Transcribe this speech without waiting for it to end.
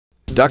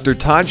Dr.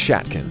 Todd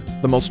Shatkin,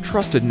 the most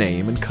trusted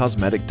name in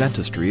cosmetic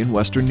dentistry in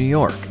Western New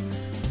York.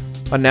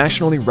 A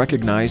nationally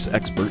recognized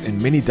expert in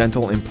mini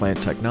dental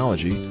implant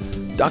technology,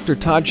 Dr.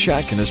 Todd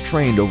Shatkin has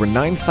trained over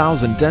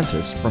 9,000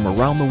 dentists from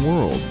around the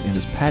world in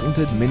his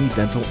patented mini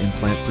dental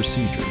implant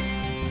procedure.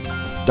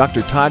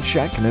 Dr. Todd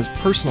Shatkin has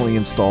personally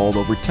installed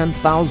over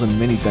 10,000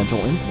 mini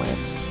dental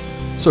implants,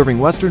 serving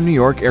Western New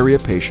York area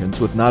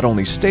patients with not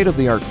only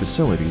state-of-the-art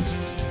facilities,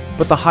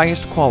 but the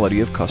highest quality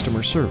of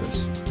customer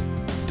service.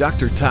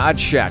 Dr. Todd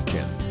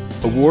Shatkin,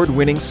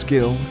 award-winning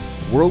skill,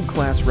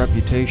 world-class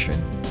reputation,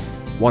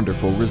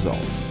 wonderful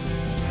results.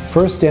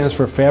 FIRST stands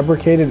for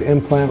Fabricated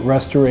Implant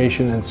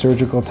Restoration and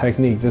Surgical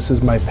Technique. This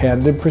is my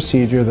patented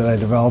procedure that I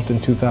developed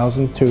in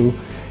 2002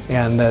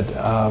 and that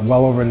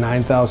well over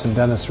 9,000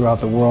 dentists throughout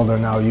the world are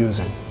now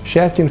using.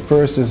 Shatkin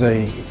FIRST is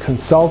a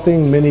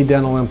consulting mini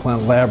dental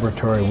implant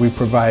laboratory. We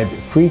provide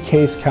free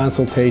case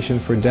consultation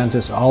for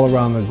dentists all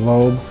around the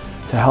globe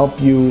to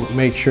help you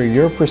make sure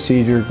your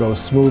procedure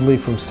goes smoothly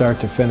from start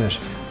to finish.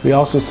 We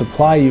also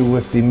supply you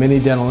with the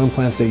mini dental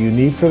implants that you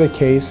need for the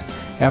case.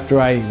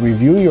 After I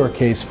review your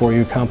case for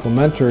you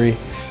complimentary,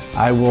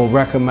 I will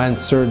recommend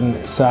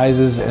certain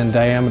sizes and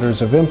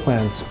diameters of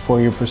implants for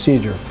your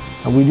procedure.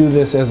 And we do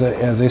this as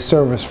a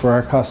service for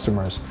our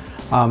customers.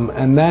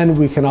 And then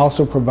we can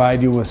also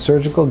provide you with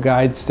surgical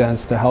guide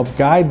stents to help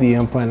guide the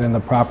implant in the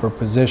proper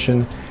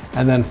position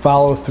and then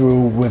follow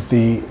through with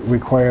the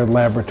required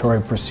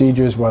laboratory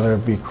procedures, whether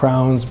it be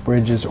crowns,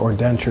 bridges, or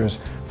dentures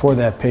for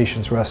that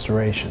patient's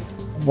restoration.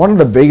 One of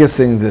the biggest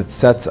things that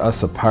sets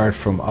us apart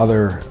from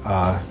other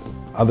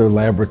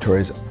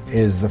laboratories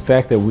is the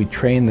fact that we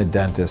train the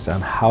dentist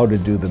on how to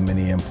do the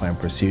mini implant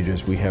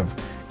procedures. We have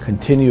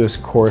continuous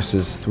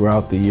courses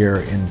throughout the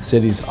year in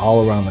cities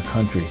all around the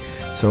country.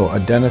 So a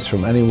dentist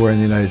from anywhere in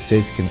the United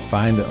States can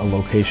find a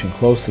location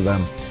close to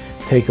them,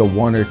 take a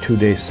 1 or 2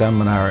 day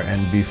seminar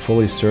and be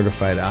fully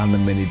certified on the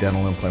mini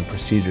dental implant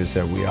procedures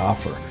that we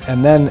offer.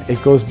 And then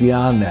it goes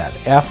beyond that.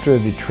 After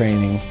the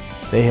training,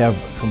 they have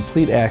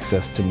complete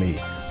access to me,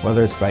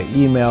 whether it's by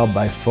email,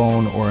 by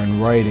phone, or in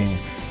writing.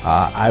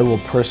 I will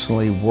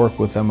personally work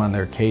with them on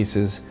their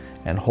cases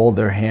and hold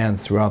their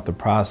hands throughout the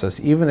process,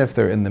 even if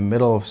they're in the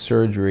middle of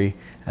surgery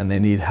and they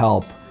need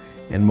help.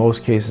 In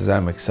most cases,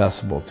 I'm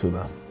accessible to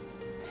them.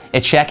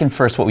 At Shatkin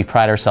FIRST, what we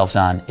pride ourselves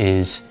on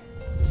is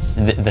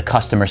the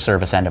customer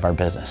service end of our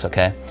business,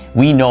 okay?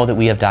 We know that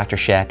we have Dr.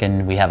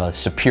 Shatkin, we have a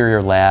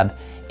superior lab,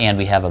 and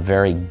we have a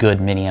very good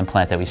mini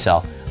implant that we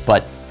sell.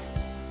 But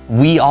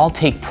we all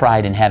take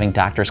pride in having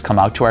doctors come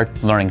out to our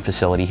learning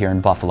facility here in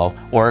Buffalo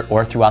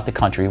or throughout the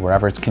country,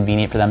 wherever it's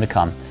convenient for them to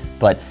come.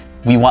 But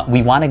we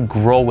want to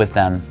grow with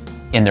them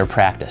in their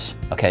practice,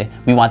 okay?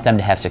 We want them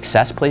to have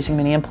success placing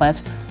mini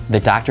implants. The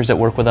doctors that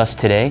work with us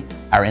today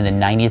are in the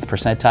 90th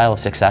percentile of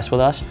success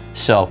with us,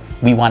 so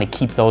we want to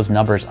keep those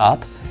numbers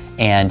up,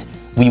 and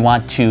we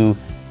want to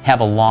have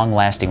a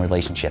long-lasting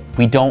relationship.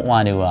 We don't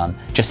want to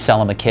just sell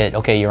them a kit,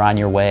 okay, you're on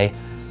your way,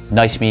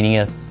 nice meeting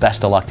you,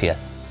 best of luck to you.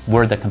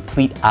 We're the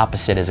complete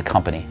opposite as a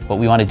company. What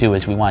we want to do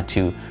is we want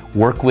to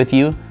work with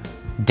you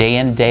day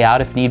in, day out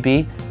if need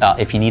be.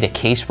 If you need a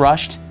case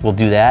rushed, we'll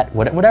do that.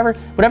 Whatever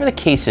the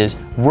case is,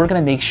 we're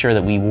going to make sure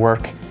that we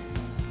work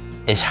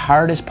as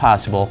hard as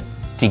possible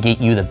to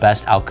get you the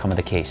best outcome of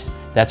the case.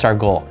 That's our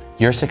goal.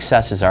 Your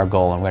success is our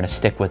goal, and we're going to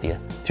stick with you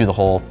through the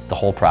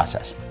whole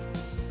process.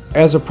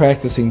 As a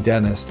practicing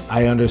dentist,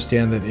 I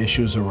understand that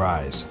issues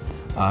arise.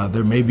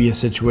 There may be a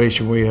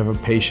situation where you have a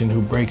patient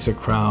who breaks a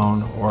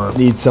crown or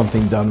needs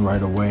something done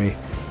right away.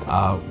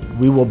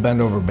 We will bend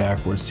over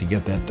backwards to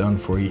get that done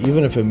for you,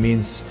 even if it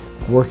means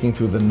working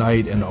through the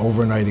night and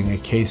overnighting a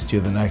case to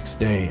you the next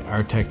day.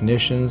 Our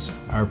technicians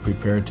are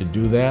prepared to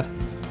do that.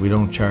 We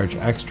don't charge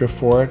extra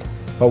for it,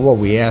 but what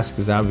we ask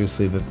is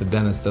obviously that the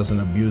dentist doesn't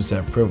abuse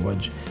that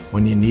privilege.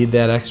 When you need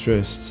that extra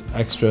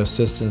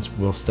assistance,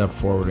 we'll step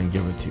forward and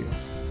give it to you.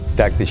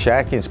 Dr.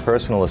 Shatkin's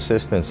personal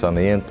assistance on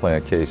the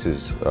implant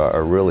cases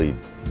are really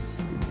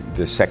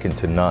second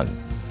to none.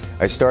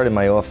 I started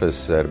my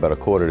office at about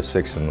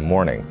 5:45 in the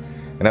morning,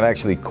 and I've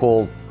actually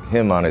called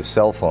him on his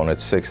cell phone at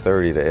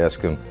 6:30 to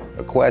ask him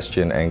a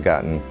question and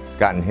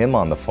gotten him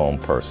on the phone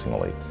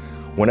personally.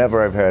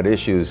 Whenever I've had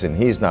issues and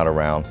he's not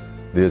around,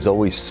 there's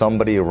always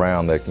somebody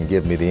around that can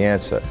give me the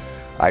answer.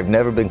 I've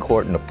never been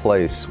caught in a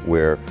place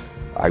where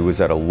I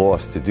was at a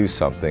loss to do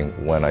something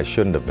when I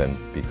shouldn't have been,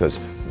 because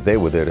they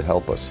were there to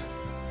help us.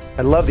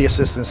 I love the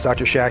assistance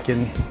Dr.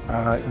 Shatkin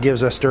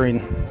gives us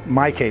during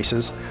my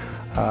cases.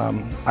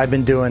 I've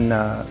been doing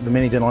the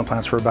mini dental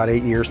implants for about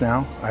 8 years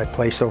now. I've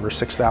placed over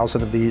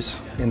 6,000 of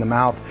these in the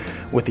mouth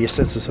with the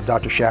assistance of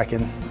Dr.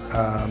 Shatkin.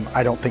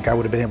 I don't think I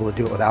would have been able to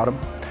do it without him.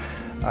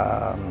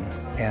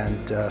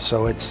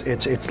 So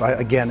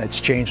again,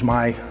 it's changed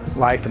my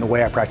life and the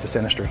way I practice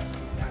dentistry.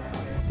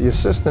 The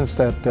assistance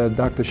that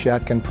Dr.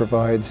 Shatkin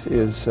provides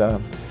is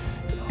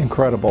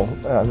incredible.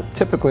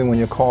 Typically when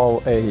you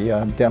call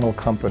a dental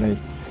company,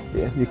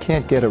 you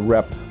can't get a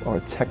rep or a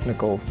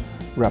technical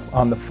rep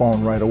on the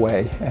phone right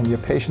away, and your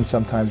patient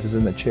sometimes is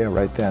in the chair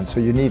right then.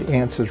 So you need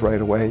answers right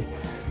away.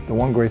 The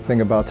one great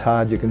thing about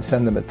Todd, you can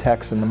send him a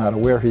text, and no matter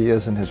where he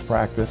is in his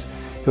practice,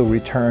 he'll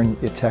return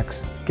your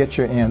text, get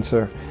your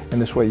answer,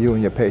 and this way you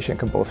and your patient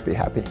can both be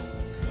happy.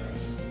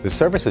 The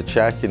service at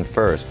Shatkin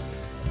First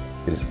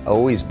has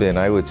always been,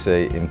 I would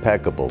say,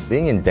 impeccable.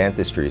 Being in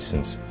dentistry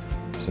since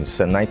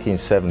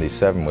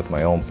 1977 with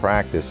my own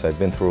practice, I've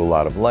been through a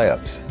lot of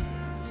layups.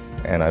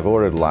 And I've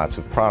ordered lots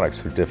of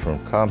products through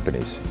different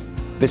companies.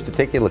 This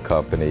particular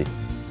company,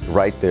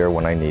 right there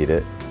when I need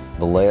it,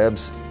 the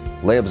labs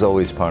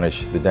always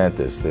punish the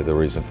dentist. They're the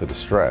reason for the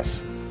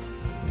stress.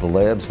 The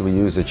labs that we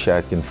use at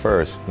Shatkin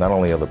First, not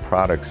only are the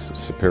products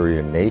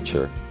superior in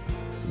nature,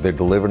 they're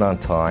delivered on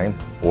time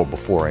or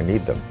before I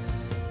need them.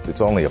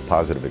 It's only a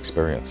positive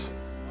experience.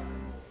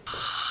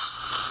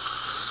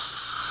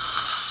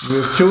 We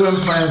have 2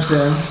 implants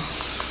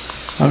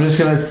in. I'm just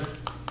going to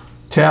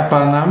tap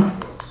on them.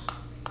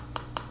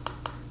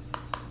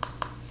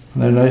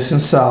 They're nice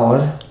and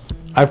solid.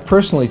 I've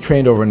personally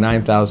trained over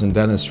 9,000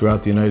 dentists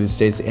throughout the United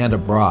States and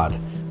abroad.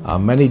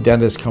 Many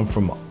dentists come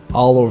from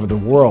all over the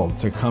world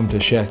to come to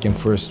Shatkin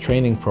First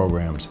training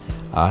programs.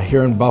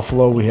 Here in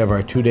Buffalo, we have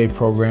our 2-day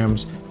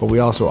programs, but we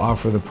also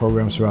offer the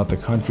programs throughout the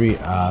country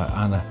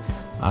on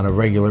a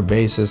regular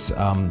basis.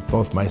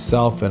 Both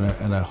myself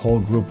and a whole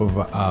group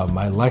of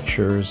my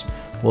lecturers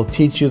will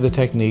teach you the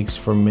techniques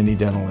for mini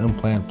dental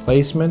implant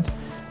placement,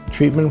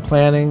 treatment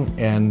planning,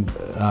 and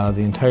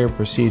the entire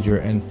procedure.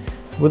 And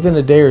within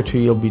a day or 2,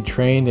 you'll be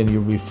trained and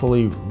you'll be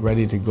fully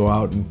ready to go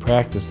out and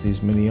practice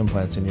these mini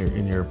implants in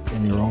your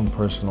own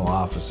personal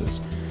offices.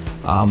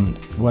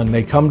 When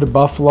they come to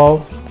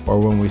Buffalo, or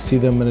when we see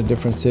them in a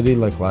different city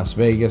like Las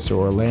Vegas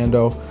or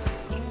Orlando,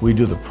 we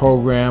do the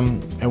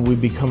program and we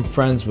become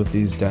friends with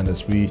these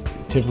dentists. We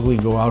typically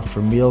go out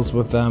for meals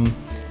with them.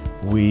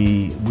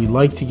 We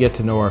like to get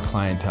to know our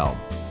clientele,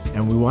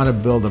 and we want to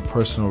build a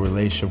personal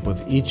relationship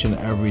with each and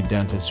every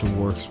dentist who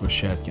works with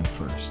Shatkin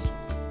First.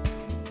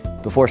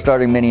 Before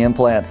starting mini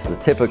implants, the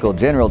typical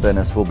general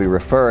dentist will be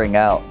referring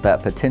out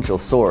that potential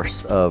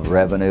source of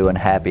revenue and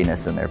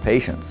happiness in their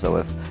patients. So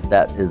if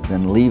that is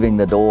then leaving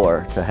the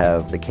door to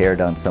have the care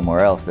done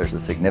somewhere else, there's a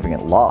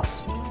significant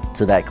loss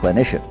to that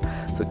clinician.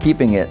 So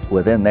keeping it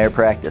within their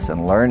practice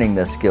and learning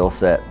this skill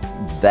set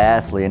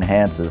vastly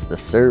enhances the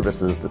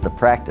services that the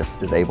practice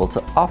is able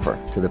to offer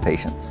to the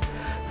patients.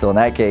 So in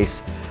that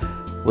case,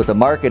 with the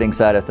marketing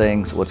side of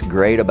things, what's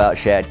great about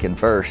Shatkin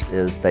First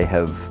is they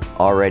have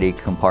already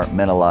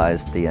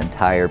compartmentalized the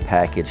entire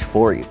package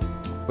for you.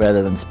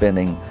 Rather than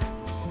spending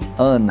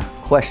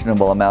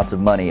unquestionable amounts of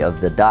money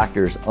of the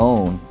doctor's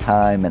own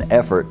time and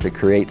effort to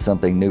create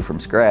something new from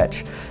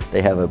scratch,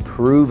 they have a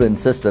proven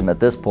system at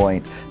this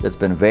point that's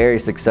been very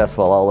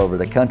successful all over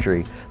the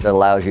country that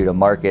allows you to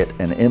market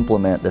and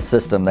implement the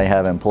system they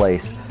have in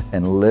place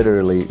and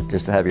literally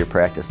just to have your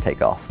practice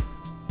take off.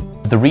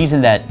 The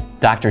reason that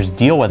doctors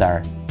deal with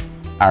our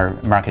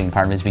marketing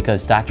department is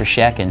because Dr.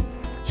 Shatkin,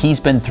 he's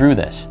been through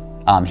this.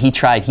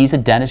 He's a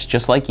dentist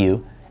just like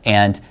you,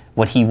 and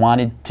what he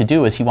wanted to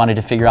do is he wanted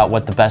to figure out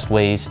what the best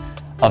ways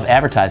of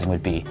advertising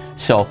would be.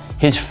 So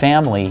his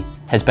family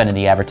has been in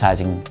the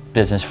advertising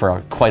business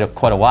for quite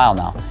a while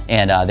now,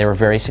 and they were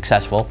very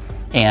successful.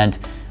 And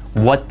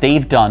what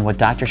they've done, what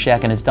Dr.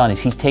 Shatkin has done, is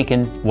he's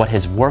taken what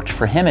has worked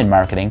for him in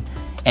marketing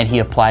and he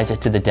applies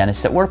it to the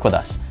dentists that work with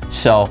us.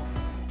 So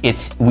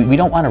we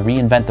don't want to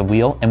reinvent the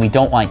wheel, and we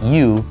don't want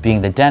you,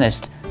 being the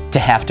dentist, to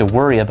have to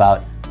worry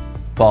about,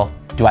 well,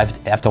 do I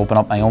have to open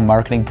up my own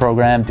marketing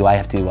program? Do I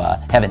have to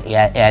have an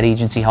ad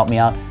agency help me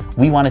out?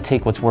 We want to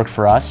take what's worked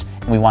for us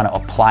and we want to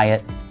apply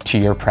it to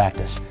your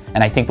practice.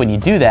 And I think when you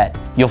do that,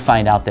 you'll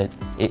find out that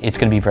it's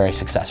going to be very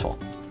successful.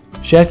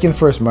 Shatkin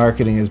First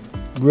Marketing is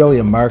really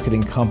a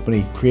marketing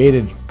company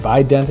created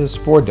by dentists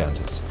for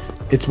dentists.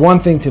 It's one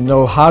thing to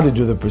know how to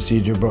do the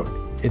procedure, but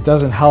it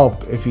doesn't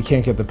help if you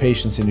can't get the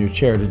patients in your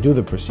chair to do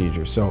the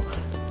procedure. So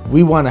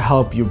we want to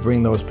help you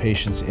bring those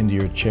patients into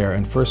your chair,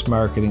 and First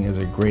Marketing is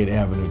a great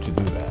avenue to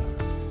do that.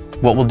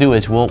 What we'll do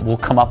is we'll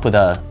come up with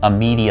a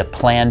media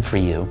plan for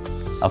you,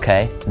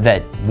 okay,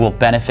 that will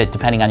benefit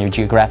depending on your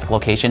geographic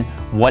location.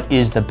 What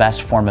is the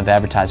best form of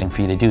advertising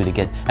for you to do to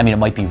get, I mean, it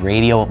might be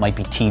radio, it might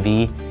be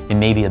TV, it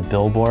may be a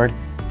billboard,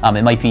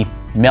 it might be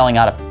mailing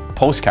out a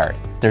postcard.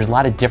 There's a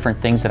lot of different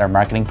things that our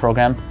marketing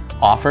program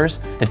offers.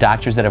 The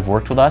doctors that have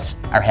worked with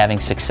us are having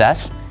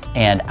success,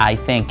 and I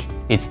think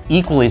it's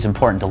equally as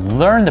important to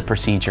learn the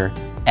procedure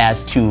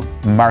as to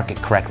market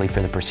correctly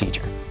for the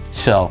procedure.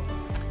 So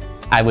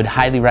I would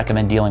highly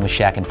recommend dealing with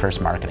Shatkin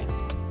First Marketing.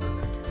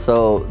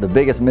 So the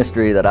biggest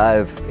mystery that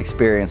I've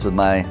experienced with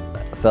my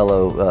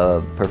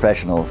fellow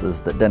professionals is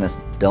that dentists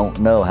don't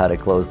know how to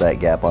close that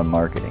gap on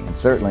marketing. And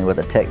certainly with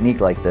a technique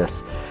like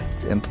this,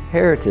 it's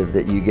imperative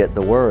that you get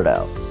the word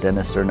out.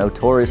 Dentists are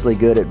notoriously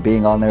good at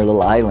being on their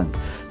little island.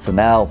 So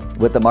now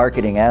with the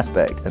marketing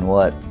aspect and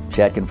what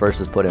Shatkin First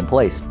has put in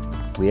place,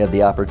 we have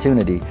the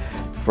opportunity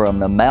from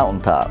the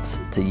mountaintops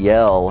to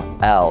yell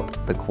out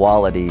the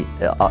quality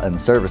and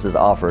services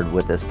offered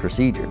with this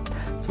procedure.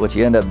 So What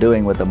you end up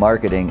doing with the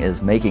marketing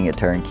is making it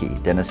turnkey.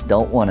 Dentists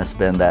don't want to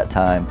spend that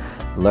time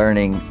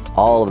learning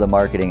all of the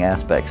marketing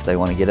aspects. They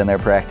want to get in their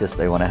practice,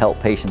 they want to help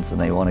patients,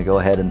 and they want to go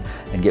ahead and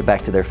get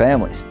back to their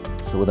families.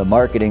 So with a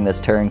marketing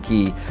that's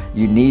turnkey,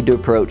 you need to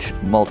approach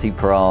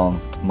multi-prong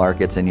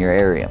markets in your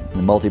area.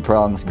 The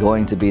multi-prong is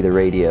going to be the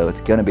radio,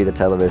 it's going to be the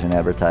television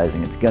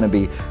advertising, it's going to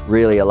be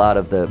really a lot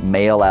of the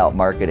mail-out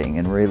marketing,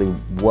 and really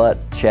what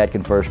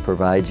Shatkin First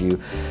provides you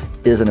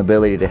is an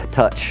ability to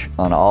touch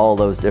on all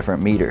those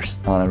different meters.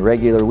 On a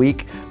regular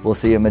week, we'll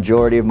see a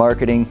majority of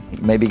marketing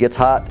maybe gets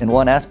hot in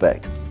one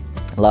aspect.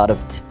 A lot of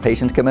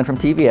patients come in from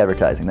TV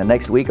advertising. The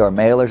next week our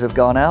mailers have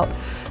gone out.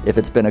 If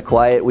it's been a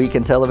quiet week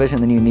in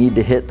television, then you need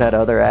to hit that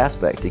other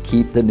aspect to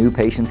keep the new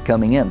patients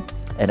coming in.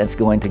 And it's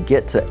going to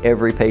get to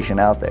every patient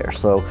out there.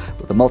 So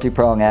with the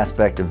multi-prong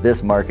aspect of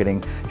this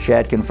marketing,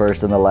 Shatkin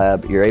First in the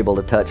lab, you're able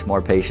to touch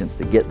more patients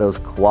to get those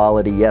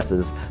quality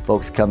yeses,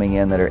 folks coming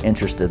in that are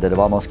interested, that have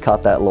almost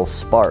caught that little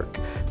spark.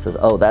 Says,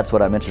 oh, that's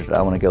what I'm interested in,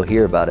 I want to go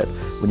hear about it.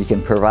 When you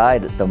can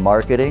provide the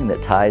marketing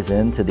that ties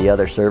into the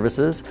other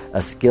services,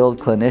 a skilled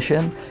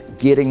clinician,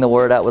 getting the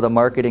word out with the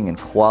marketing and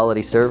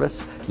quality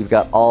service, you've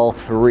got all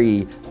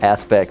three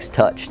aspects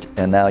touched,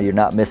 and now you're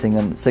not missing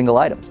a single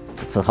item.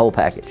 It's a whole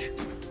package.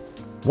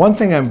 One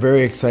thing I'm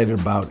very excited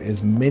about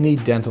is Mini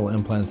Dental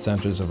Implant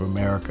Centers of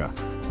America.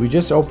 We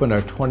just opened our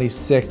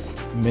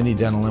 26th Mini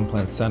Dental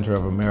Implant Center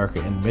of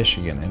America in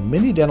Michigan, and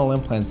Mini Dental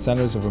Implant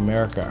Centers of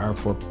America are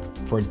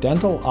for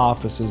dental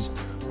offices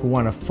who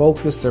want to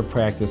focus their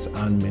practice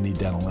on mini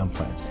dental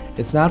implants.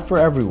 It's not for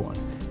everyone.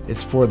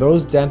 It's for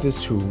those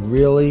dentists who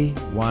really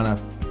want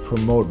to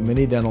promote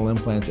mini dental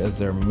implants as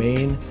their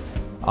main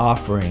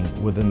offering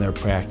within their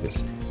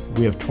practice.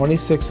 We have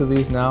 26 of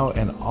these now,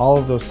 and all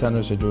of those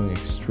centers are doing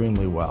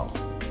extremely well.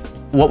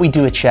 What we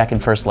do at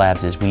Shatkin First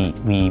Labs is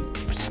we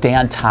stay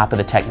on top of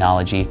the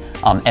technology.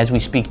 As we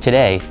speak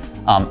today,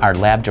 our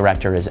lab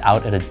director is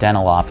out at a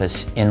dental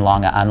office on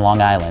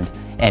Long Island,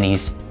 and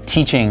he's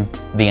teaching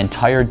the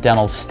entire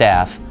dental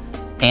staff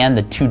and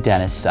the two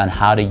dentists on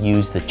how to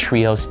use the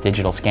Trios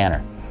digital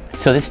scanner.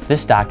 So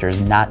this doctor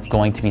is not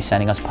going to be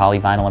sending us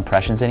polyvinyl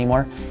impressions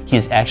anymore.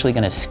 He's actually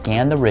going to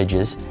scan the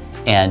ridges,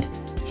 and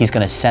he's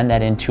going to send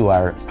that into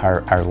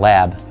our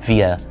lab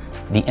via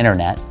the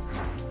internet,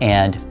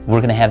 and we're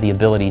going to have the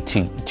ability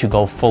to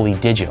go fully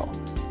digital,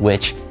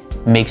 which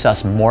makes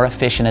us more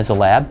efficient as a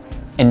lab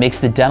and makes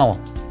the dental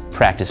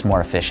practice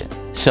more efficient.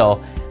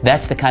 So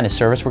that's the kind of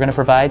service we're going to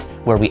provide,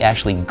 where we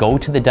actually go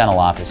to the dental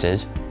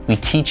offices, we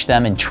teach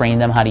them and train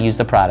them how to use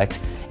the product,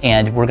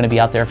 and we're going to be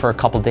out there for a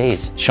couple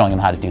days showing them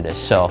how to do this.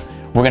 So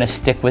we're going to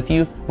stick with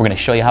you, we're going to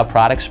show you how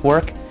products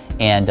work,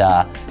 and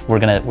we're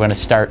gonna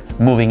start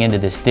moving into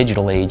this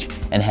digital age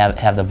and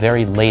have the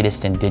very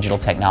latest in digital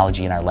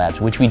technology in our labs,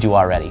 which we do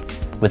already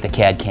with the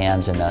CAD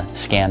cams and the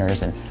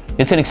scanners. And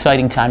it's an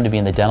exciting time to be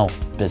in the dental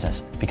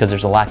business because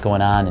there's a lot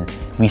going on, and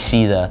we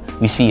see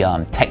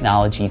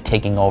technology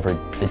taking over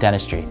the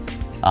dentistry,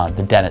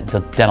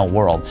 the dental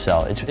world.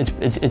 So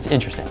it's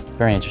interesting,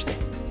 very interesting.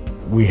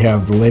 We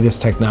have the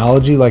latest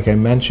technology, like I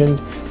mentioned,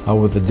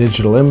 with the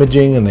digital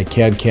imaging and the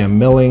CAD cam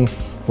milling.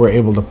 We're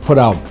able to put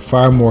out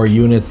far more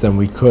units than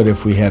we could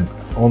if we had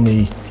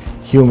only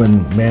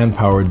human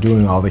manpower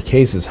doing all the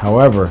cases.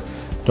 However,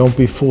 don't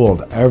be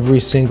fooled. Every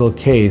single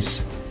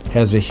case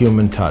has a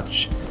human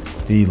touch.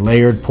 The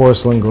layered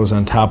porcelain goes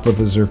on top of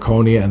the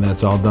zirconia, and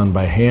that's all done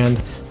by hand.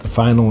 The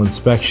final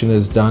inspection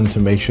is done to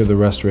make sure the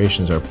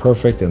restorations are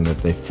perfect and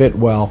that they fit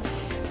well.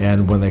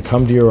 And when they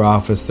come to your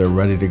office, they're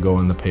ready to go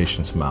in the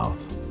patient's mouth.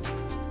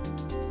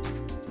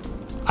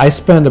 I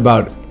spend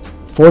about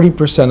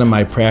 40% of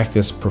my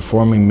practice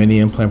performing mini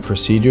implant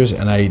procedures,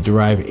 and I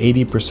derive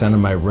 80% of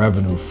my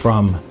revenue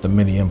from the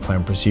mini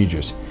implant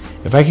procedures.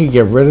 If I could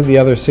get rid of the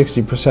other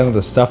 60% of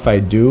the stuff I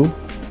do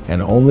and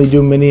only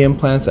do mini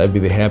implants, I'd be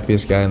the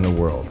happiest guy in the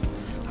world.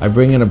 I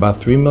bring in about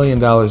 $3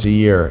 million a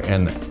year,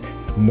 and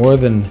more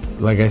than,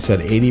 like I said,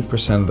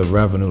 80% of the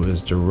revenue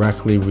is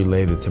directly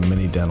related to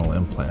mini dental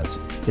implants.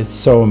 It's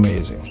so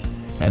amazing,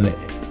 and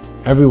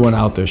everyone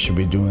out there should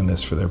be doing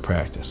this for their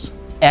practice.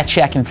 At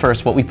Shatkin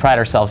First, what we pride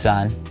ourselves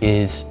on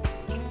is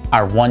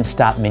our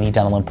one-stop mini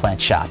dental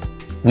implant shop.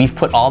 We've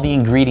put all the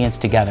ingredients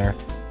together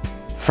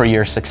for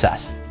your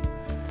success.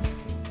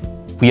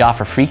 We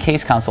offer free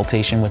case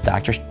consultation with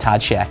Dr.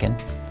 Todd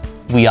Shatkin.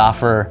 We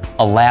offer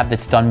a lab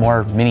that's done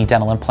more mini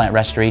dental implant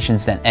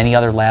restorations than any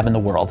other lab in the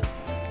world.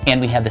 And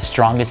we have the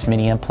strongest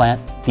mini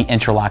implant, the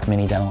Interlock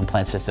mini dental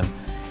implant system,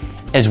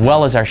 as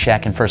well as our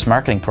Shatkin First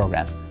marketing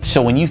program. So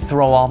when you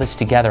throw all this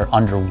together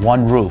under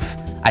one roof,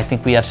 I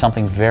think we have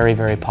something very,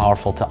 very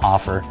powerful to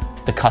offer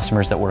the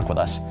customers that work with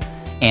us.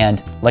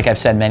 And like I've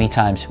said many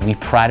times, we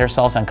pride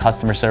ourselves on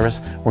customer service.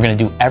 We're going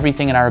to do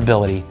everything in our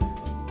ability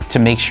to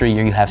make sure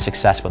you have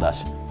success with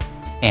us.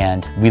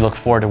 And we look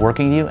forward to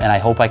working with you, and I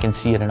hope I can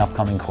see you at an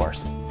upcoming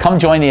course. Come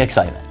join the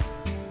excitement.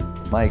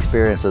 My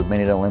experience with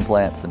mini dental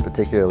implants, and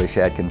particularly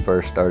Shatkin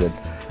First, started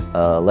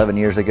 11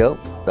 years ago.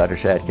 Dr.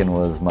 Shatkin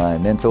was my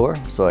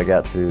mentor, so I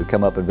got to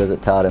come up and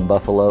visit Todd in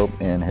Buffalo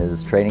in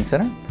his training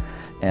center.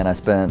 and I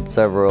spent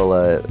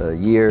several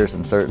years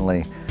and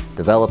certainly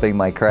developing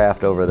my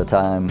craft over the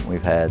time.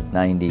 We've had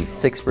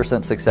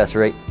 96% success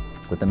rate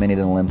with the mini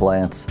dental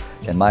implants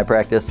in my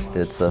practice.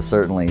 It's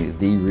certainly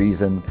the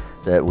reason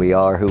that we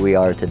are who we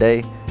are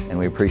today, and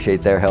we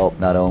appreciate their help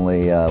not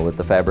only with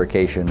the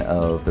fabrication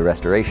of the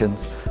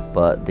restorations,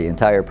 but the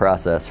entire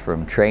process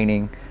from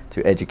training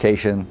to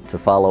education to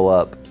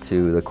follow-up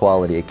to the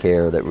quality of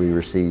care that we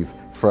receive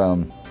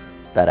from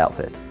that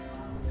outfit.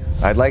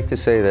 I'd like to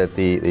say that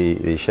the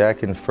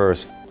Shatkin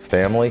First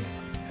family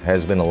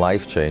has been a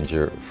life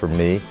changer for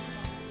me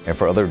and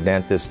for other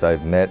dentists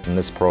I've met in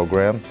this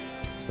program.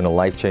 It's been a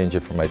life changer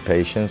for my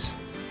patients,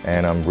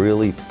 and I'm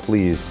really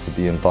pleased to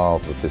be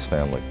involved with this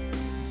family.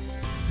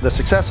 The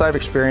success I've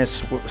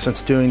experienced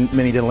since doing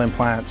mini dental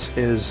implants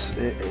is,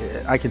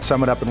 I can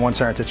sum it up in one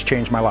sentence: it's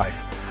changed my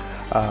life.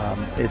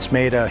 It's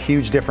made a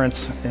huge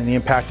difference in the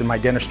impact in my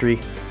dentistry,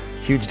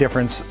 huge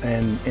difference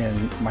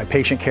in my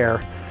patient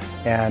care,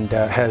 and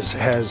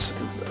has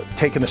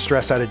taken the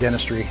stress out of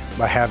dentistry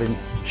by having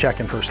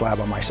Shatkin First Lab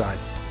on my side.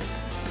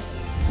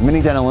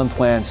 Mini dental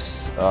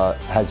implants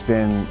has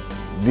been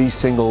the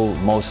single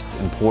most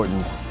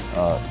important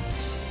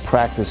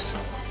practice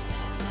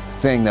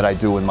thing that I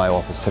do in my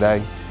office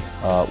today.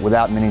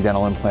 Without mini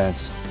dental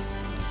implants,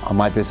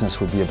 my business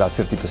would be about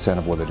 50%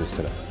 of what it is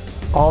today.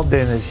 All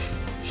dentists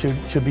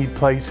should be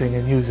placing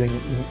and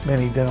using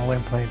mini dental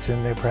implants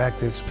in their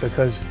practice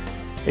because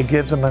it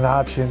gives them an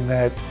option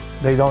that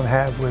they don't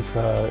have with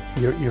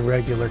your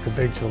regular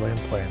conventional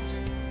implants.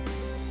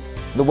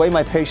 The way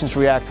my patients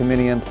react to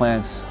mini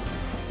implants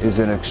is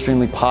an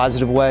extremely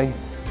positive way,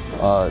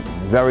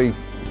 very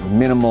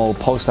minimal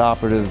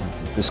post-operative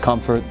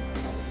discomfort,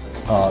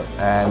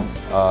 and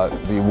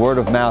the word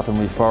of mouth and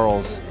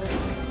referrals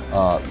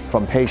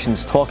from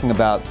patients talking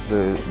about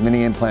the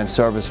mini implant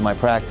service in my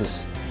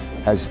practice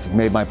has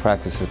made my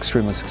practice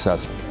extremely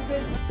successful.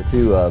 The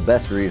two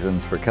best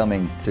reasons for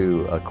coming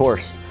to a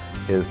course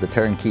is the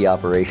turnkey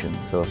operation.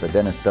 So if a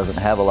dentist doesn't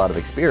have a lot of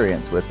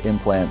experience with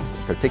implants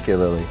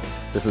particularly,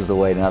 this is the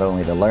way not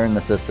only to learn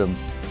the system,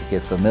 to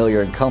get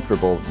familiar and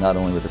comfortable not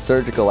only with the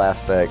surgical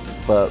aspect,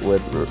 but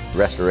with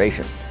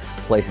restoration.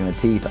 Placing the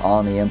teeth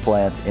on the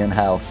implants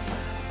in-house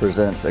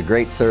presents a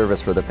great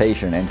service for the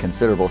patient and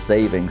considerable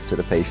savings to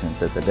the patient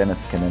that the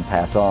dentist can then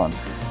pass on.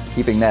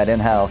 Keeping that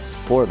in-house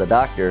for the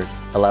doctor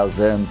allows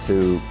them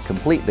to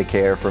complete the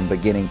care from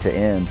beginning to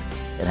end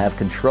and have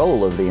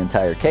control of the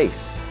entire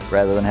case,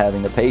 rather than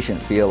having the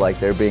patient feel like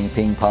they're being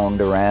ping-ponged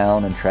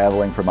around and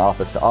traveling from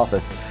office to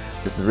office.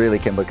 This really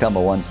can become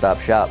a one-stop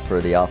shop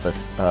for the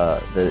office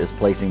that is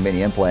placing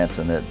mini implants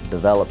and that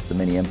develops the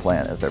mini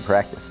implant as their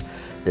practice.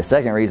 The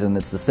second reason,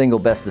 it's the single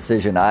best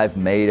decision I've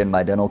made in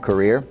my dental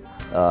career.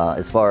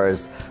 As far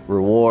as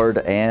reward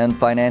and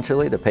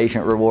financially, the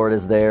patient reward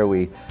is there.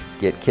 We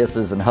get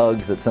kisses and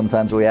hugs that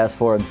sometimes we ask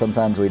for and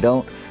sometimes we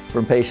don't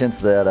from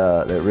patients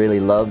that really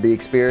love the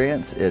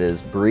experience. It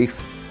is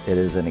brief, it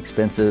is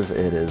inexpensive,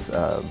 it is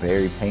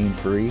very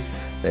pain-free.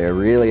 They're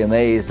really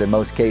amazed in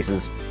most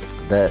cases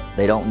that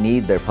they don't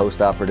need their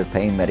post-operative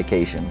pain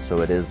medication, so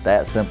it is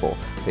that simple.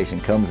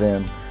 Patient comes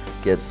in,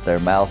 gets their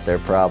mouth, their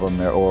problem,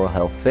 their oral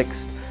health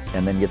fixed,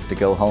 and then gets to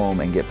go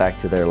home and get back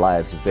to their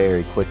lives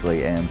very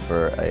quickly and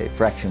for a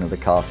fraction of the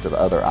cost of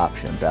other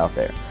options out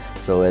there.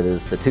 So it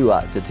is the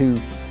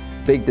two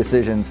big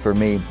decisions for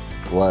me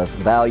was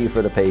value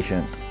for the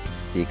patient,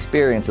 the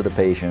experience of the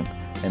patient,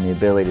 and the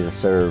ability to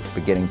serve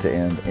beginning to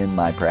end in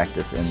my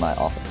practice, in my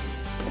office.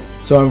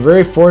 So I'm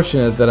very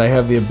fortunate that I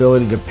have the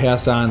ability to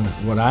pass on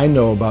what I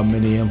know about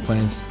mini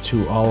implants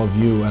to all of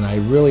you, and I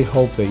really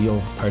hope that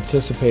you'll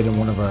participate in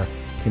one of our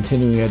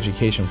continuing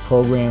education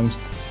programs,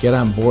 get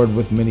on board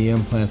with mini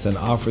implants, and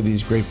offer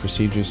these great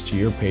procedures to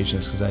your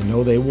patients, because I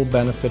know they will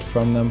benefit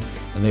from them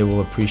and they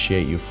will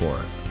appreciate you for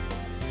it.